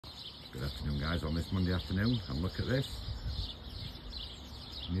Good afternoon, guys, on this Monday afternoon, and look at this.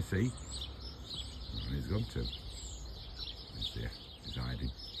 Can you see? Where he's gone to? He's there, he's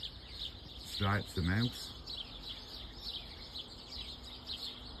hiding. Stripes the mouse.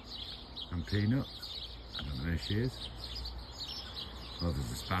 And Peanut. I don't know where she is. Oh,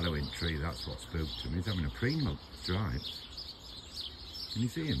 there's a sparrow in the tree, that's what spooked him. He's having a preen, look, Stripes. Can you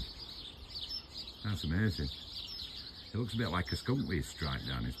see him? That's amazing. It looks a bit like a skunk with his stripe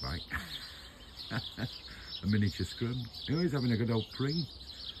down his back. A miniature scrum. Oh, he's having a good old preen.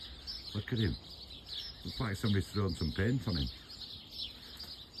 Look at him. Looks like somebody's thrown some paint on him.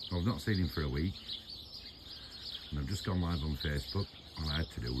 Well, I've not seen him for a week. And I've just gone live on Facebook. Well, I had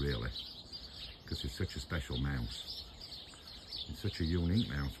to do, really. Because he's such a special mouse. He's such a unique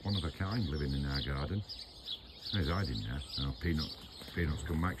mouse. One of a kind living in our garden. Oh, he's hiding now. Oh, Peanut's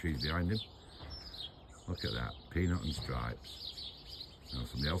come back. She's behind him. Look at that, Peanut and Stripes. Oh,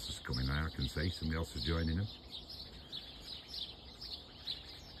 somebody else is coming now, I can see. Somebody else is joining them.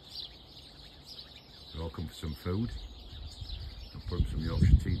 They've all come for some food. I'll put them some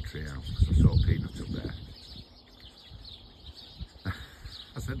Yorkshire tea tree out because I saw Peanut up there.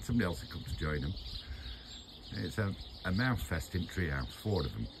 I said somebody else had come to join them. It's a mouse fest in Treehouse, 4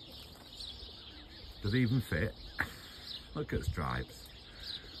 of them. Do they even fit? Look at Stripes.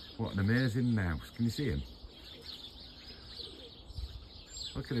 What an amazing mouse. Can you see him?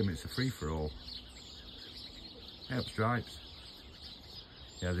 Look at him, it's a free-for-all. Hey up, Stripes.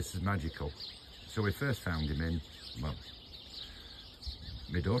 Yeah, this is magical. So we first found him in, well,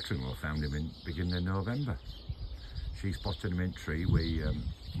 my daughter-in-law found him in beginning of November. She spotted him in tree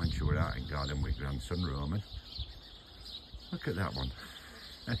when she were out in garden with grandson Roman. Look at that one.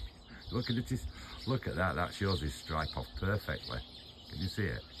 Look at it. Look at that. That shows his stripe off perfectly. Can you see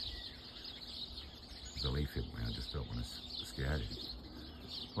it? There's a leaf in there. I just don't want to scare him.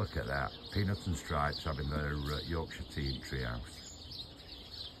 Look at that. Peanut and Stripes having their Yorkshire tea in Treehouse.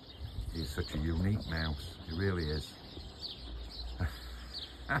 He's such a unique mouse. He really is.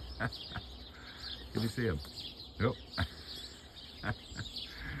 Can you see him? Yep.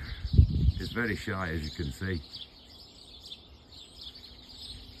 He's very shy, as you can see.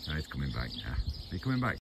 Now he's coming back now. Are you coming back?